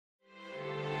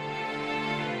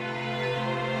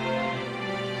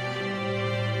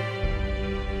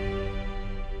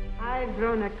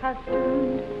grown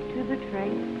accustomed to the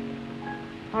trace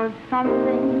of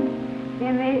something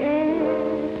in the air,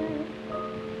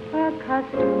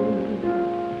 accustomed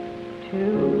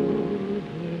to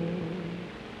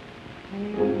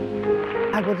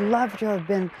his. I would love to have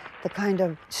been the kind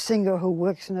of singer who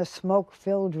works in a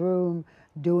smoke-filled room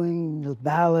doing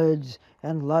ballads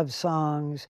and love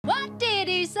songs. What did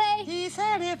he say? He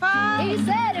said if I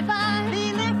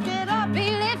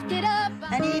be lifted up,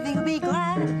 and even be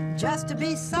glad just to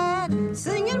be sad,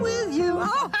 singing with you.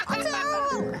 Oh,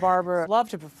 Barbara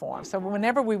loved to perform, so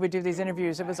whenever we would do these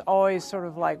interviews, it was always sort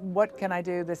of like, what can I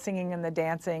do? The singing and the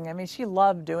dancing. I mean, she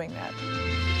loved doing that.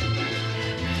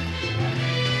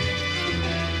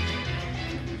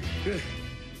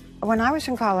 When I was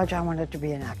in college, I wanted to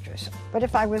be an actress. But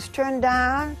if I was turned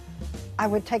down, I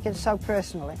would take it so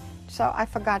personally. So I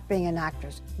forgot being an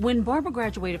actress. When Barbara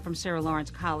graduated from Sarah Lawrence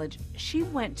College, she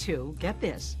went to, get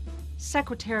this,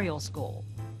 secretarial school.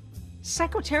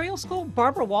 Secretarial school?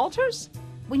 Barbara Walters?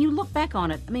 When you look back on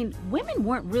it, I mean, women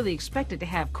weren't really expected to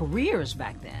have careers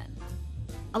back then.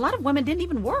 A lot of women didn't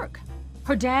even work.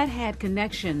 Her dad had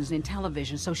connections in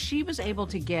television, so she was able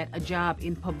to get a job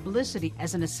in publicity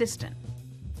as an assistant.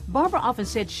 Barbara often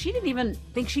said she didn't even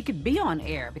think she could be on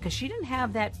air because she didn't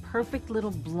have that perfect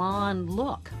little blonde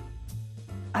look.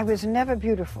 I was never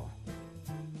beautiful.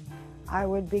 I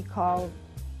would be called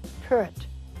pert,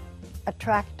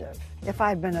 attractive. If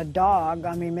I'd been a dog,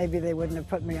 I mean, maybe they wouldn't have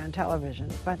put me on television.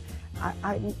 But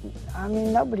I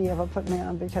mean, nobody ever put me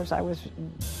on because I was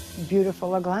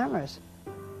beautiful or glamorous.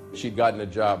 She'd gotten a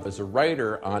job as a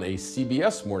writer on a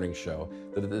CBS morning show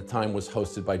that at the time was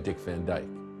hosted by Dick Van Dyke.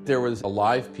 There was a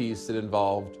live piece that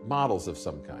involved models of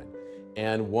some kind,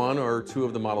 and one or two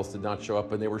of the models did not show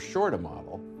up, and they were short a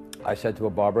model. I said to her,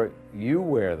 Barbara, you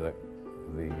wear the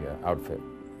outfit.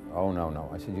 Oh, no.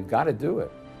 I said, you got to do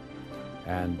it.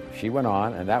 And she went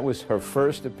on, and that was her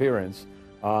first appearance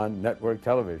on network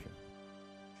television.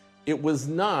 It was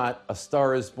not a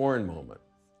Star is Born moment.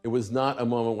 It was not a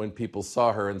moment when people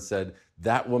saw her and said,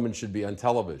 that woman should be on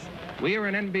television. We are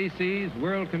in NBC's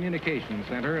World Communications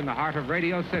Center in the heart of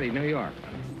Radio City, New York.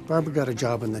 Barbara got a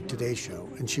job on the Today Show,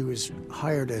 and she was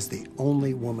hired as the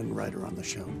only woman writer on the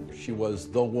show. She was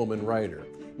the woman writer.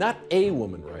 Not a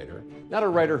woman writer, not a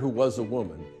writer who was a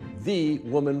woman, the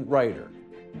woman writer.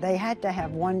 They had to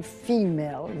have one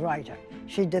female writer.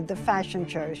 She did the fashion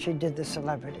shows, she did the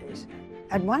celebrities.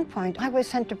 At one point, I was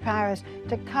sent to Paris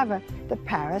to cover the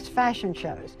Paris fashion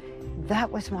shows. That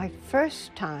was my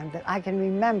first time that I can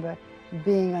remember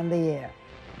being on the air.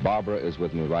 Barbara is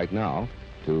with me right now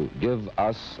to give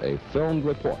us a filmed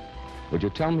report. Would you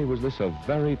tell me, was this a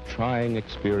very trying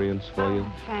experience for you?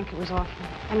 Frank, it was awful.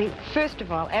 I mean, first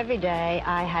of all, every day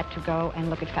I had to go and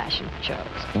look at fashion shows.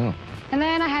 Oh. And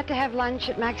then I had to have lunch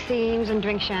at Maxine's and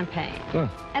drink champagne. Oh.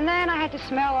 And then I had to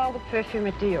smell all the perfume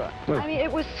at Dior. Oh. I mean,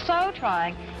 it was so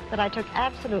trying that I took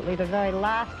absolutely the very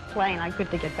last plane I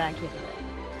could to get back here.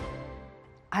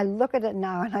 I look at it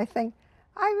now and I think,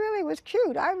 I really was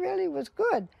cute. I really was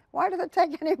good. Why did it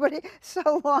take anybody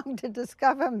so long to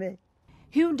discover me?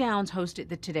 Hugh Downs hosted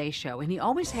the Today Show, and he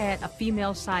always had a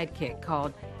female sidekick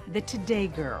called the Today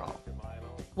Girl.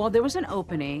 Well, there was an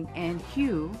opening, and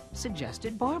Hugh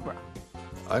suggested Barbara.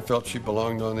 I felt she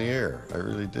belonged on the air. I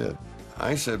really did.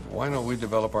 I said, why don't we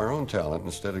develop our own talent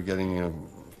instead of getting a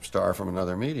star from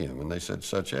another medium? And they said,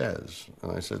 such as.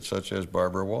 And I said, such as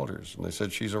Barbara Walters. And they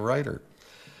said, she's a writer.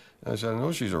 And I said, I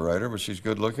know she's a writer, but she's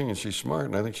good looking and she's smart,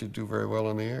 and I think she'd do very well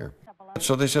on the air.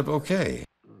 So they said, okay.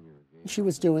 She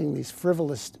was doing these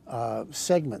frivolous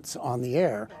segments on the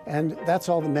air, and that's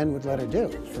all the men would let her do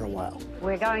for a while.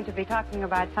 We're going to be talking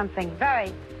about something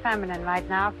very feminine right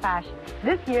now, fashion.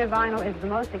 This year, vinyl is the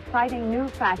most exciting new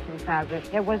fashion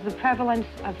fabric. It was the prevalence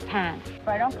of pants. If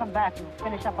I don't come back and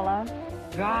finish up alone,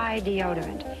 dry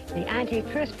deodorant, the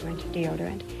antiperspirant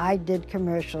deodorant. I did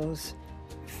commercials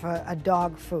for a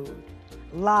dog food,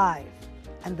 live,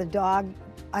 and the dog,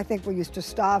 I think we used to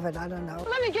starve it, I don't know.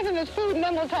 Let me give him his food and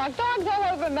then we'll talk. Dogs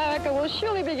all over America will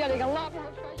surely be getting a lot more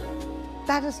fresh.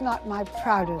 That is not my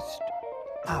proudest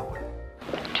hour.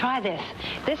 Try this.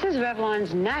 This is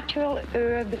Revlon's Natural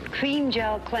Herb Cream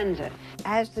Gel Cleanser.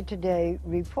 As the Today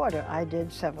reporter, I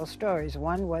did several stories.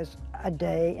 One was a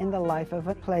day in the life of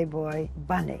a Playboy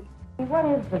bunny. What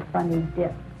is the bunny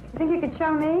dip? You think you could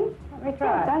show me? Let me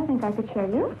try. Yes, I think I could show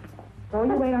you. Roll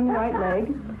your weight on your right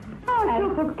leg.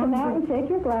 And now you take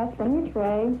your glass from your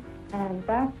tray and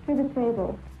back to the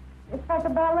table. It's like a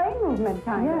ballet movement,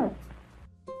 kind of. Yes.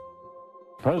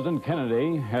 President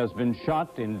Kennedy has been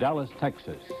shot in Dallas,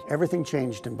 Texas. Everything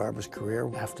changed in Barbara's career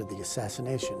after the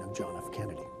assassination of John F.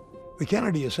 Kennedy. The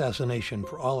Kennedy assassination,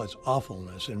 for all its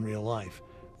awfulness in real life,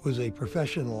 was a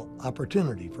professional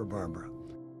opportunity for Barbara.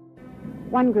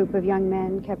 One group of young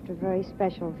men kept a very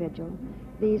special vigil.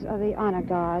 These are the honor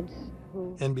guards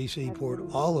who... NBC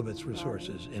poured all of its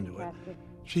resources into it.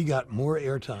 She got more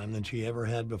airtime than she ever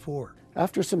had before.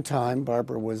 After some time,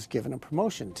 Barbara was given a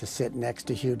promotion to sit next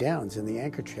to Hugh Downs in the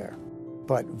anchor chair.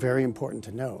 But very important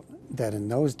to note that in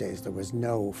those days there was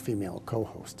no female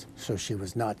co-host, so she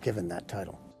was not given that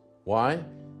title. Why?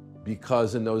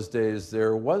 Because in those days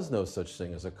there was no such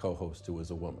thing as a co-host who was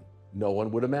a woman. No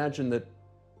one would imagine that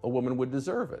a woman would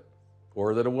deserve it,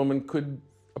 or that a woman could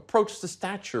approach the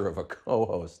stature of a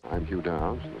co-host. I'm Hugh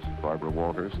Downs. This is Barbara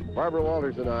Walters. Barbara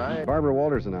Walters and I. Barbara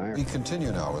Walters and I. We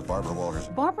continue now with Barbara Walters.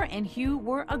 Barbara and Hugh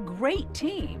were a great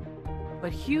team.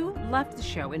 But Hugh left the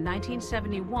show in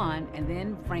 1971, and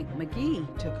then Frank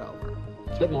McGee took over.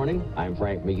 Good morning. I'm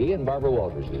Frank McGee, and Barbara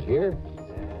Walters is here.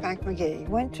 Frank McGee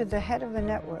went to the head of the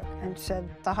network and said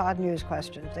the hard news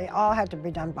questions. They all had to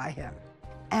be done by him.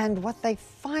 And what they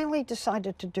finally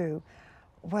decided to do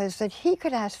was that he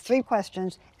could ask 3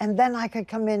 questions, and then I could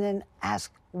come in and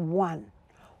ask 1.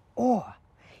 Or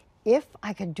if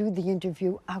I could do the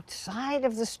interview outside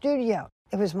of the studio,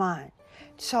 it was mine.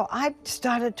 So I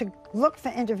started to look for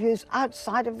interviews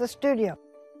outside of the studio.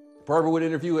 Barbara would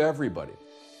interview everybody.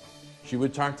 She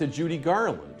would talk to Judy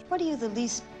Garland. What are you the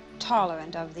least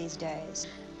tolerant of these days?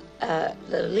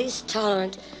 The least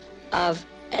tolerant of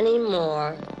any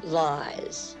more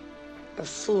lies or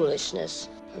foolishness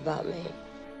about me.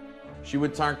 She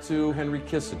would talk to Henry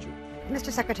Kissinger.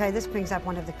 Mr. Secretary, this brings up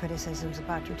one of the criticisms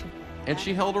about you, too. And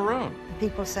she held her own.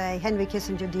 People say Henry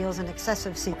Kissinger deals in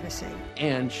excessive secrecy.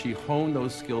 And she honed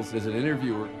those skills as an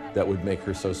interviewer that would make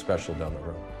her so special down the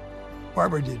road.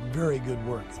 Barbara did very good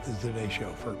work at the Today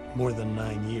Show for more than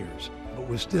 9 years, but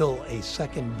was still a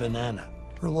second banana.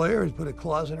 Her lawyers put a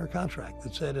clause in her contract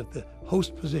that said if the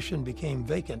host position became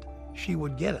vacant, she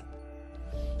would get it.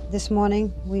 This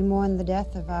morning, we mourn the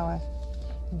death of our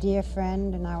dear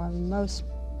friend and our most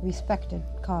respected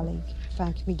colleague,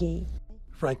 Frank McGee.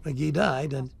 Frank McGee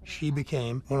died, and she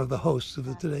became one of the hosts of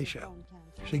the Today Show.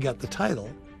 She got the title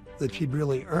that she'd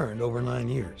really earned over 9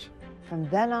 years. From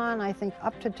then on, I think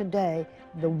up to today,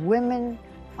 the women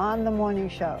on the morning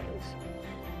shows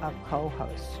are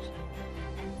co-hosts.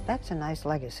 That's a nice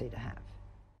legacy to have.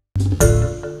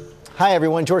 Hi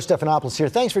everyone, George Stephanopoulos here.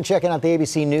 Thanks for checking out the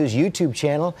ABC News YouTube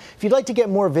channel. If you'd like to get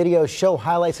more videos, show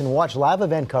highlights, and watch live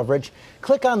event coverage,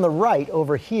 click on the right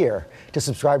over here to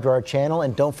subscribe to our channel,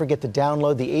 and don't forget to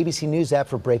download the ABC News app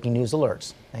for breaking news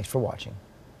alerts. Thanks for watching.